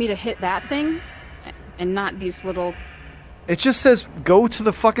telling me to hit that thing, and not these little. It just says go to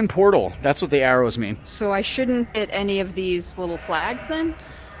the fucking portal. That's what the arrows mean. So I shouldn't hit any of these little flags then?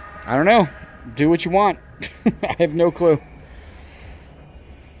 I don't know. Do what you want. I have no clue.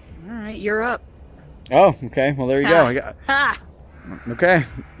 All right, you're up. Oh, okay. Well, there you go. Okay.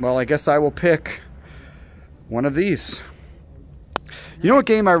 Well, I guess I will pick one of these. You know what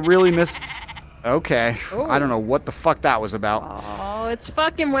game I really miss? Okay. Ooh. I don't know what the fuck that was about. Oh, it's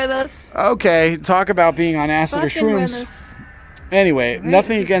fucking with us. Okay. Talk about being on acid or shrooms. Anyway, right,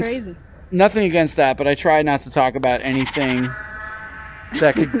 nothing against that, but I try not to talk about anything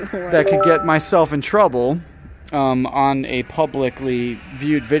that could get myself in trouble on a publicly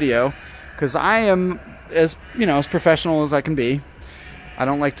viewed video, because I am as professional as I can be. I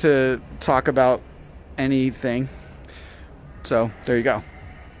don't like to talk about anything. So there you go.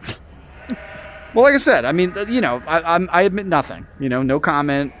 Well, like I said, I mean, I admit nothing. No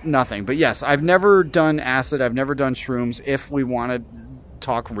comment, nothing. But yes, I've never done acid. I've never done shrooms. If we want to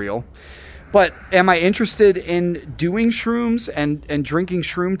talk real. But am I interested in doing shrooms and drinking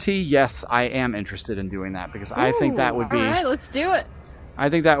shroom tea? Yes, I am interested in doing that, because I think that would be... All right, let's do it. I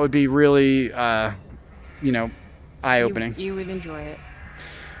think that would be really, eye-opening. You would enjoy it.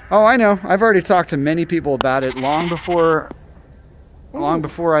 Oh, I know. I've already talked to many people about it long before long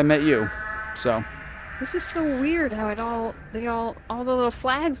before I met you. So this is so weird how all the little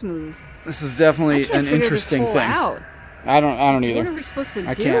flags move. this is definitely an interesting thing. Out. I don't either. What are we supposed to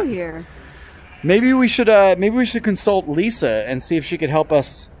do can't. here? Maybe we should consult Lisa and see if she could help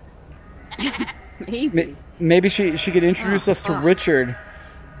us. Maybe she could introduce us to Richard.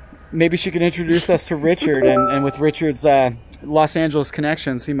 Maybe she could introduce us to Richard, and with Richard's Los Angeles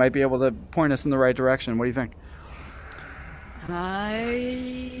connections, he might be able to point us in the right direction. What do you think?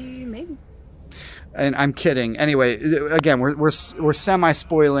 Maybe. And I'm kidding. Anyway, again, we're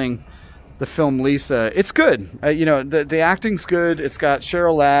semi-spoiling the film Lisa. It's good. You know, the acting's good. It's got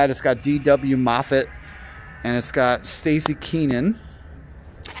Cheryl Ladd. It's got D.W. Moffat, and it's got Stacey Keenan.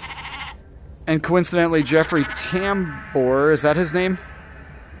 And coincidentally, Jeffrey Tambor, is that his name?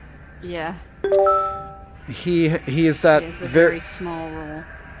 Yeah. He is that it's a very small role.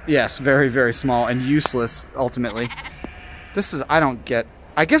 Yes, very, very small and useless ultimately. This is, I don't get.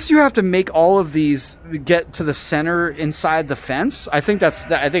 I guess you have to make all of these get to the center inside the fence. I think it's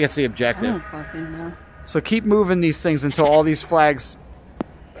the objective. I don't fucking know. So keep moving these things until all these flags.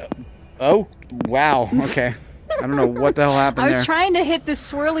 Oh, wow. Okay. I don't know what the hell happened there. I was trying to hit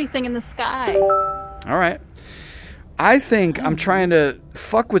this swirly thing in the sky. All right. I think I'm trying to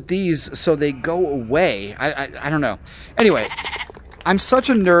fuck with these so they go away. I don't know. Anyway, I'm such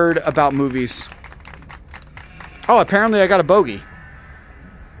a nerd about movies. Oh, apparently I got a bogey.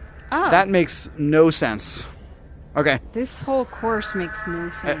 Oh. That makes no sense. Okay. This whole course makes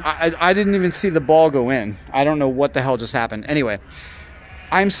no sense. I didn't even see the ball go in. I don't know what the hell just happened. Anyway,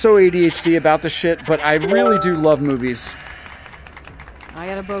 I'm so ADHD about this shit, but I really do love movies. I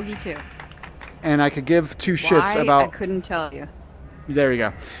got a bogey too. And I could give two shits about... I couldn't tell you. There you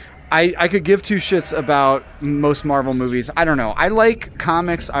go. I could give two shits about most Marvel movies. I don't know. I like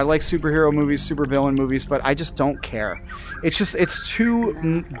comics. I like superhero movies, supervillain movies, but I just don't care. It's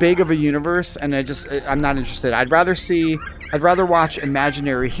too big of a universe, and I'm not interested. I'd rather watch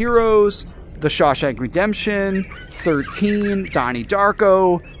Imaginary Heroes, The Shawshank Redemption, 13, Donnie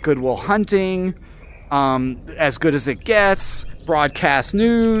Darko, Good Will Hunting, As Good as It Gets, Broadcast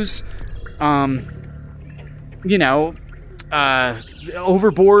News, you know,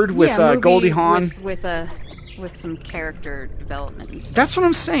 Overboard with Goldie Hawn with some character development and stuff. That's what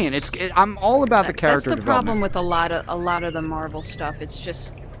I'm saying. I'm all about the character development. That's the problem with a lot of the Marvel stuff.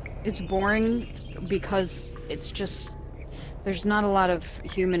 It's boring because there's not a lot of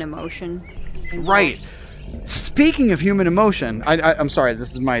human emotion involved. Right. Speaking of human emotion, I'm sorry,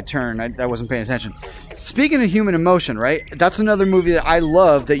 this is my turn. I wasn't paying attention. Speaking of human emotion, right? That's another movie that I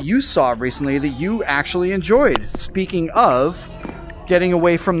love that you saw recently that you actually enjoyed. Speaking of getting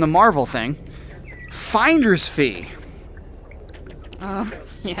away from the Marvel thing, Finder's Fee. Oh,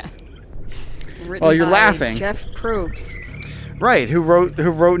 yeah. Well, you're laughing. Jeff Probst. Right, who wrote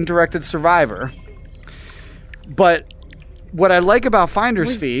and directed Survivor. But what I like about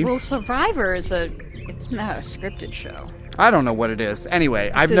Finder's Fee... Well, Survivor it's not a scripted show. I don't know what it is.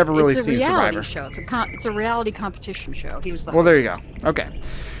 Anyway, I've never really seen Survivor. Show. It's a reality competition show. He was the host. Well, there you go. Okay.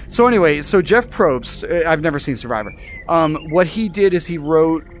 So anyway, Jeff Probst, I've never seen Survivor. What he did is he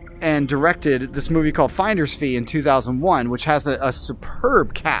wrote and directed this movie called Finder's Fee in 2001, which has a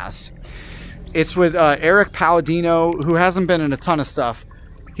superb cast. It's with Eric Palladino, who hasn't been in a ton of stuff.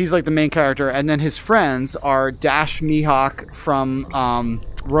 He's like the main character, and then his friends are Dash Mihawk from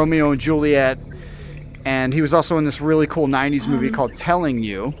Romeo and Juliet, and he was also in this really cool 90s movie called Telling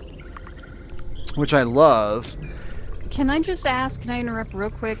You, which I love. Can I interrupt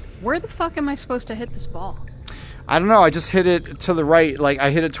real quick? Where the fuck am I supposed to hit this ball? I don't know. I just hit it to the right. Like, I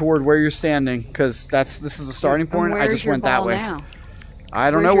hit it toward where you're standing, because this is the starting point. I just went that way. Now?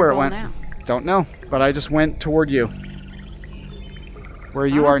 I don't know where it went. Now? Don't know, but I just went toward you. Where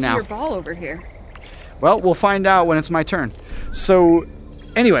you are now. I don't see your ball over here. Well, we'll find out when it's my turn. So,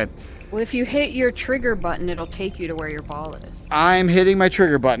 anyway. Well, if you hit your trigger button, it'll take you to where your ball is. I'm hitting my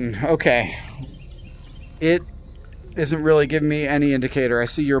trigger button. Okay. It isn't really giving me any indicator. I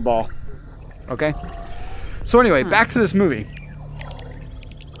see your ball. Okay? So anyway, back to this movie.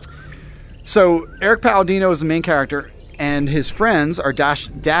 So, Eric Palladino is the main character, and his friends are Dash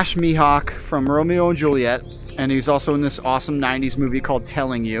Mihawk from Romeo and Juliet, and he's also in this awesome 90s movie called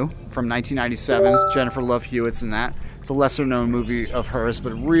Telling You from 1997. It's Jennifer Love Hewitt's in that. It's a lesser-known movie of hers,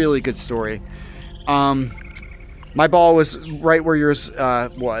 but really good story. My ball was right where yours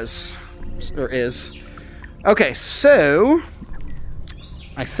was, or is. Okay, so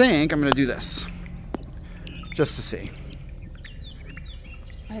I think I'm going to do this, just to see.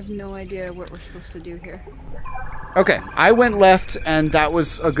 I have no idea what we're supposed to do here. Okay, I went left, and that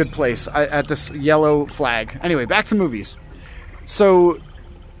was a good place at this yellow flag. Anyway, back to movies. So,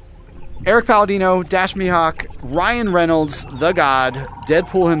 Eric Palladino, Dash Mihawk, Ryan Reynolds, the God,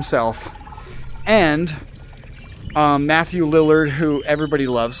 Deadpool himself, and Matthew Lillard, who everybody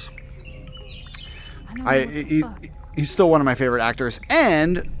loves. He's still one of my favorite actors.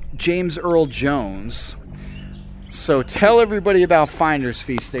 And James Earl Jones. So tell everybody about Finder's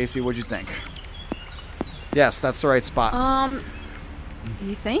Fee, Stacy. What'd you think? Yes, that's the right spot.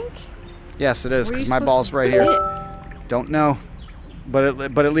 You think? Yes, it is, because my ball's right here. Don't know. But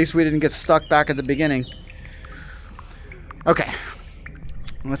at least we didn't get stuck back at the beginning. Okay.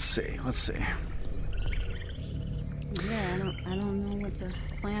 Let's see. Yeah, I don't know what the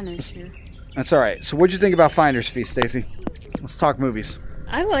plan is here. That's alright. So what'd you think about Finder's Fee, Stacy? Let's talk movies.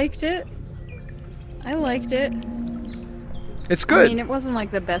 I liked it. It's good. I mean, it wasn't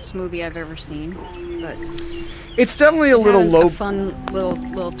like the best movie I've ever seen, but it's definitely a little low. A fun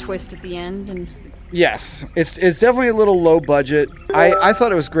little twist at the end, and yes, it's definitely a little low budget. I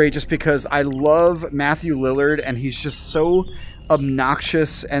thought it was great just because I love Matthew Lillard, and he's just so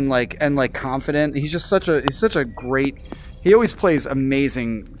obnoxious and like confident. He's such a great. He always plays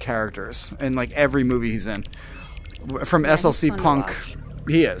amazing characters in like every movie he's in. From SLC Punk,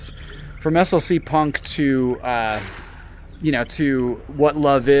 he is. From SLC Punk to to What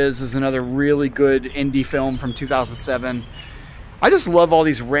Love Is another really good indie film from 2007. I just love all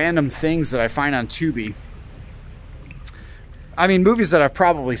these random things that I find on Tubi. I mean, movies that I've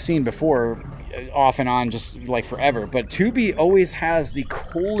probably seen before, off and on, just like forever. But Tubi always has the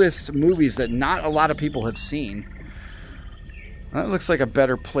coolest movies that not a lot of people have seen. That looks like a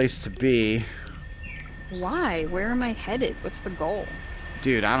better place to be. Why? Where am I headed? What's the goal?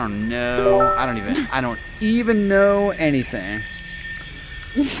 Dude, I don't know. I don't even know anything.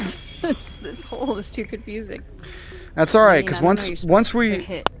 This hole is too confusing. That's all right, because once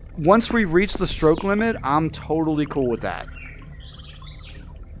we reach the stroke limit, I'm totally cool with that.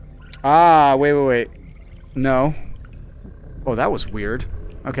 Ah, wait. No. Oh, that was weird.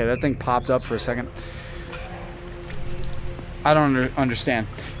 Okay, that thing popped up for a second. I don't understand.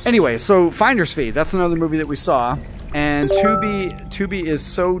 Anyway, so Finder's Fee. That's another movie that we saw. And Tubi is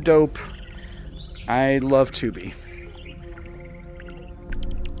so dope. I love Tubi.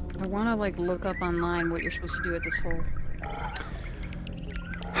 I want to like look up online what you're supposed to do at this hole.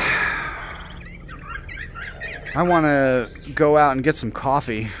 I want to go out and get some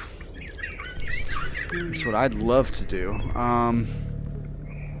coffee. That's what I'd love to do.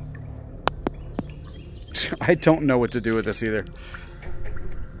 I don't know what to do with this either.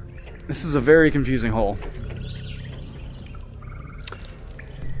 This is a very confusing hole.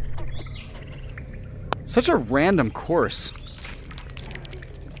 Such a random course.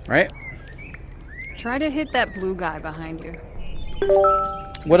 Right? Try to hit that blue guy behind you.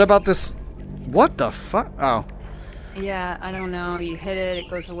 What about this? What the fuck? Oh. Yeah, I don't know. You hit it, it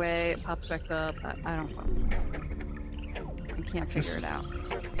goes away, it pops back up. I don't know. I can't figure it out.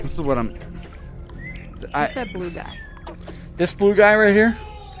 This is what I'm... Hit that blue guy. This blue guy right here?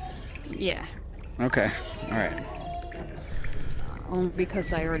 Yeah. Okay. Alright. Only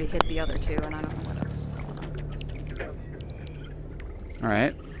because I already hit the other two and I don't know what else.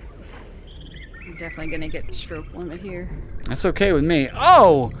 Alright. I'm definitely gonna get stroke limit here. That's okay with me.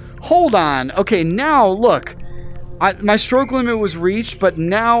 Oh! Hold on! Okay, now, look. My stroke limit was reached, but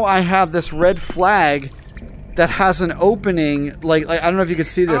now I have this red flag that has an opening. Like I don't know if you can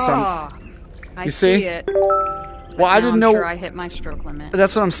see this. I see it. Well, I didn't know. Sure I hit my stroke limit.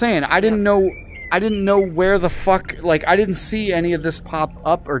 That's what I'm saying. I didn't know. I didn't know where the fuck. Like I didn't see any of this pop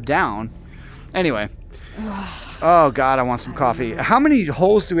up or down. Anyway. Oh God, I want some coffee. How many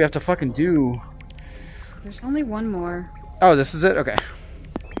holes do we have to fucking do? There's only one more. Oh, this is it. Okay.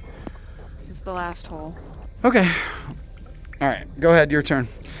 This is the last hole. Okay. All right. Go ahead. Your turn.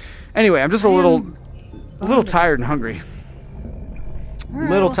 Anyway, I'm just a little tired and hungry.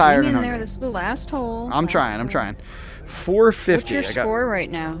 Little tired and hungry. This is the last hole. I'm trying. 450. What's your score right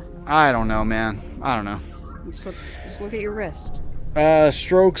now? I don't know, man. I don't know. Just look at your wrist.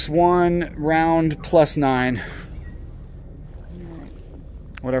 Strokes 1, round +9.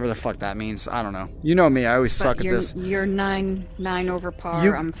 Whatever the fuck that means. I don't know. You know me. I always suck at this. You're 9 over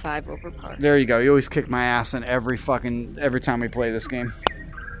par. I'm 5 over par. There you go. You always kick my ass in every time we play this game.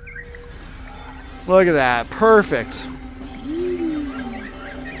 Look at that. Perfect.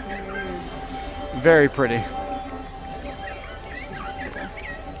 Very pretty.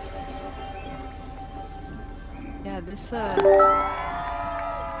 Yeah, this is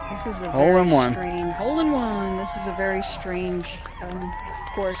a hole in one. Hole in one. This is a very strange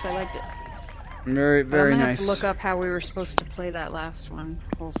course. I liked it. Very I'm gonna nice. have to look up how we were supposed to play that last one,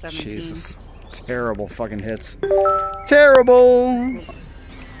 hole 17. Jesus, terrible fucking hits. Terrible.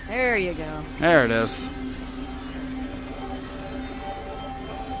 There you go. There it is.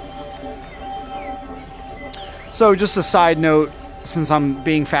 So just a side note, since I'm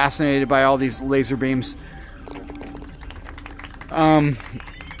being fascinated by all these laser beams,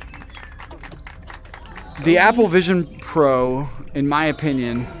 the Apple Vision Pro, in my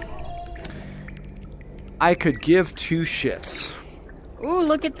opinion, I could give two shits. Ooh,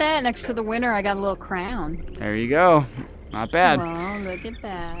 look at that. Next to the winner, I got a little crown. There you go. Not bad. Oh, look at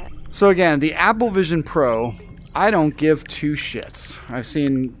that. So again, the Apple Vision Pro, I don't give two shits. I've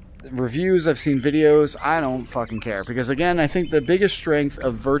seen reviews, I've seen videos, I don't fucking care. Because again, I think the biggest strength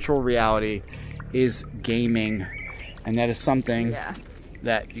of virtual reality is gaming. And that is something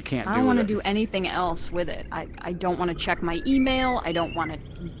that you can't do. I don't want to do anything else with it. I don't want to check my email. I don't want to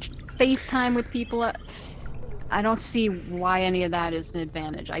FaceTime with people. I don't see why any of that is an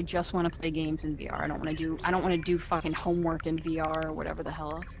advantage. I just want to play games in VR. I don't want to do fucking homework in VR or whatever the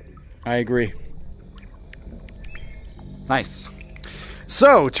hell else. I agree. Nice.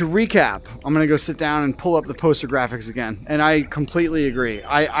 So, to recap, I'm going to go sit down and pull up the poster graphics again. And I completely agree.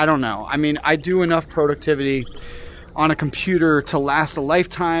 I don't know. I mean, I do enough productivity on a computer to last a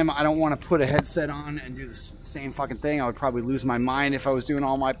lifetime. I don't want to put a headset on and do the same fucking thing. I would probably lose my mind if I was doing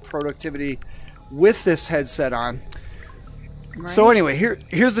all my productivity with this headset on. Right. So anyway,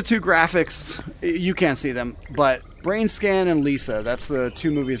 here's the two graphics. You can't see them, but Brainscan and Lisa, that's the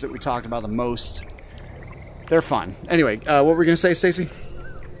two movies that we talked about the most. They're fun. Anyway, what were we going to say, Stacy?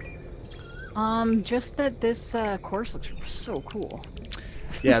 Just that this course looks so cool.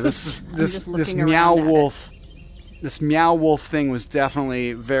 Yeah, this MEOW WOLF. This MEOW WOLF thing was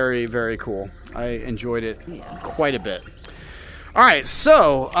definitely very, very cool. I enjoyed it quite a bit. All right,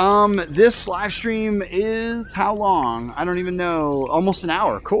 so this live stream is how long? I don't even know. Almost an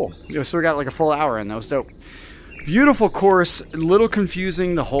hour. Cool. So we got like a full hour in. That was dope. Beautiful course. A little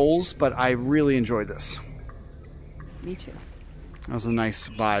confusing, the holes, but I really enjoyed this. Me too. That was a nice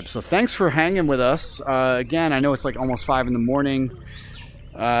vibe. So thanks for hanging with us. Again, I know it's like almost 5 in the morning,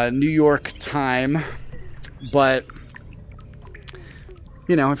 New York time. But,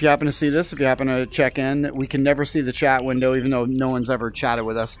 you know, if you happen to see this, if you happen to check in, we can never see the chat window, even though no one's ever chatted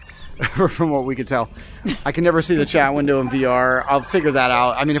with us, from what we could tell. I can never see the chat window in VR. I'll figure that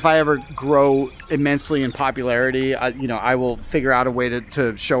out. I mean, if I ever grow immensely in popularity, I will figure out a way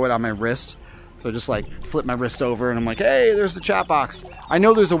to show it on my wrist. So just like flip my wrist over and I'm like, hey, there's the chat box. I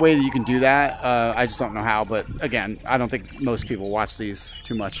know there's a way that you can do that. I just don't know how. But again, I don't think most people watch these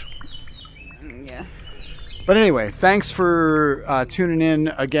too much. Yeah. But anyway, thanks for tuning in.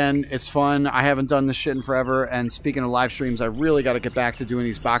 Again, it's fun. I haven't done this shit in forever. And speaking of live streams, I really got to get back to doing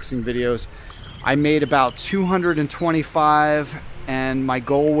these boxing videos. I made about 225, and my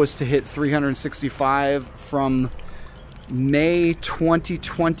goal was to hit 365 from May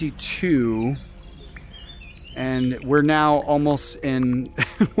 2022. And we're now almost in,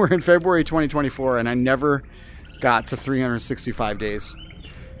 we're in February 2024, and I never got to 365 days.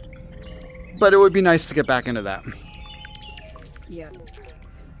 But it would be nice to get back into that. Yeah.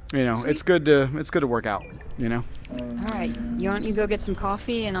 You know, it's good to work out, you know? All right. You go get some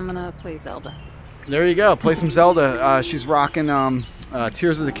coffee, and I'm going to play Zelda. There you go. Play some Zelda. She's rocking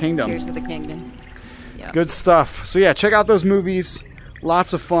Tears of the Kingdom. Tears of the Kingdom. Yeah. Good stuff. So yeah, check out those movies.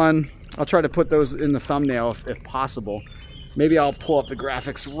 Lots of fun. I'll try to put those in the thumbnail if possible. Maybe I'll pull up the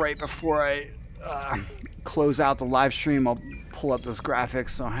graphics right before I close out the live stream. I'll pull up those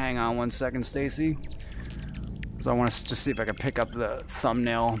graphics. So hang on one second, Stacy. Because I want to just see if I can pick up the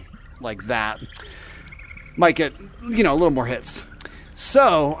thumbnail like that. Might get, you know, a little more hits.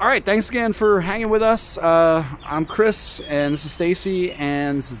 So, all right, thanks again for hanging with us. I'm Chris, and this is Stacy,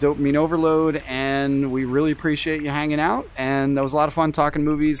 and this is Dopamine Overload, and we really appreciate you hanging out. And that was a lot of fun talking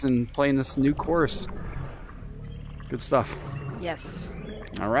movies and playing this new course. Good stuff. Yes.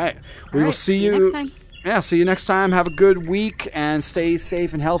 All right. We will see you next time. Yeah, see you next time. Have a good week, and stay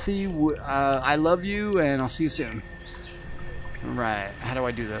safe and healthy. I love you, and I'll see you soon. All right. How do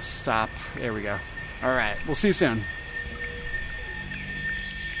I do this? Stop. There we go. All right. We'll see you soon.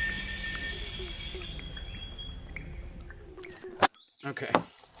 Okay.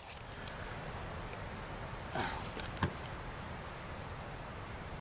 Oh.